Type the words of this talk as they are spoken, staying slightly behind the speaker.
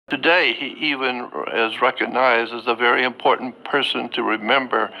Today, he even is recognized as a very important person to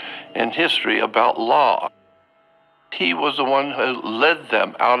remember in history about law. He was the one who led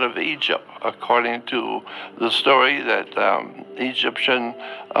them out of Egypt, according to the story that Egyptian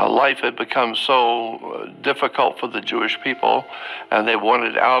life had become so difficult for the Jewish people, and they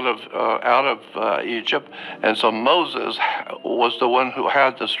wanted out of Egypt. And so Moses was the one who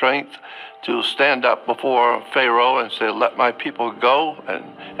had the strength to stand up before Pharaoh and say, "Let my people go,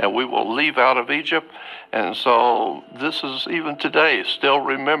 and we will leave out of Egypt." And so this is even today still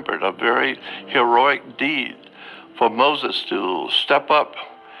remembered, a very heroic deed for Moses to step up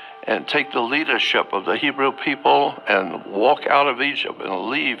and take the leadership of the Hebrew people and walk out of Egypt and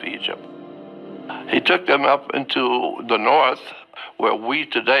leave Egypt. He took them up into the north, where we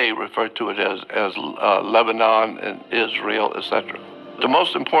today refer to it as Lebanon and Israel, etc. The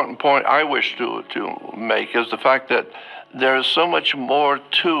most important point I wish to make is the fact that there is so much more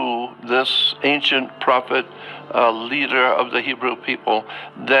to this ancient prophet, leader of the Hebrew people,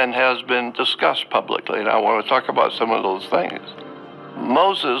 than has been discussed publicly. And I want to talk about some of those things.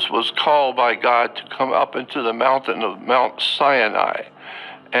 Moses was called by God to come up into the mountain of Mount Sinai.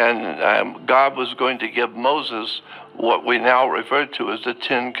 And God was going to give Moses what we now refer to as the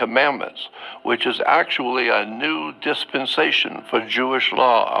Ten Commandments, which is actually a new dispensation for Jewish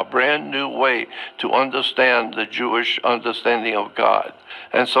law, a brand new way to understand the Jewish understanding of God.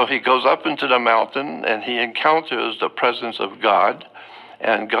 And so he goes up into the mountain and he encounters the presence of God,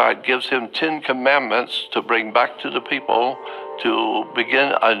 and God gives him 10 commandments to bring back to the people to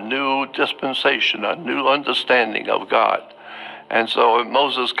begin a new dispensation, a new understanding of God. And so when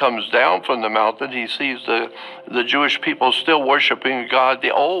Moses comes down from the mountain, he sees the Jewish people still worshiping God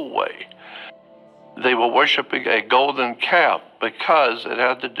the old way. They were worshiping a golden calf because it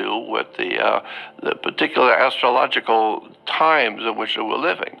had to do with the particular astrological times in which they were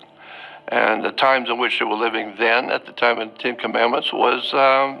living. And the times in which they were living then, at the time of the Ten Commandments, was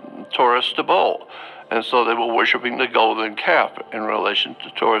Taurus to Bull. And so they were worshiping the golden calf in relation to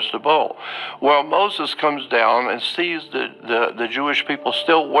Taurus to Bull. Well, Moses comes down and sees the Jewish people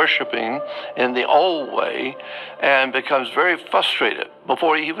still worshiping in the old way and becomes very frustrated.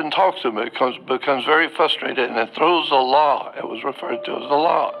 Before he even talks to them, he becomes very frustrated and then throws the law. It was referred to as the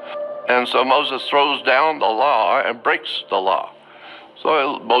law. And so Moses throws down the law and breaks the law.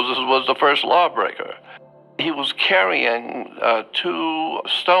 So Moses was the first lawbreaker. He was carrying 2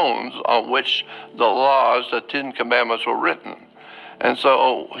 stones on which the laws, the 10 Commandments, were written. And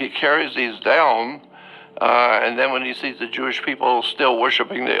so he carries these down, and then when he sees the Jewish people still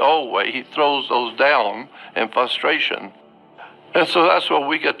worshiping the old way, he throws those down in frustration. And so that's where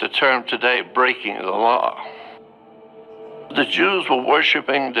we get the term today, breaking the law. The Jews were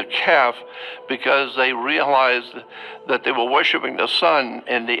worshiping the calf because they realized that they were worshiping the sun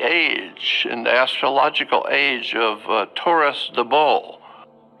in the astrological age of Taurus the Bull.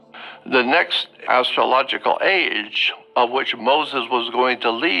 The next astrological age of which Moses was going to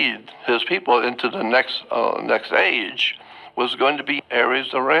lead his people into the next age was going to be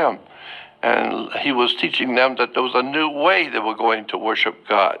Aries the ram. And he was teaching them that there was a new way they were going to worship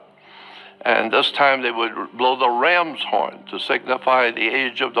God. And this time they would blow the ram's horn to signify the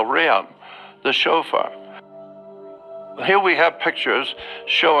age of the ram, the shofar. Here we have pictures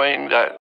showing that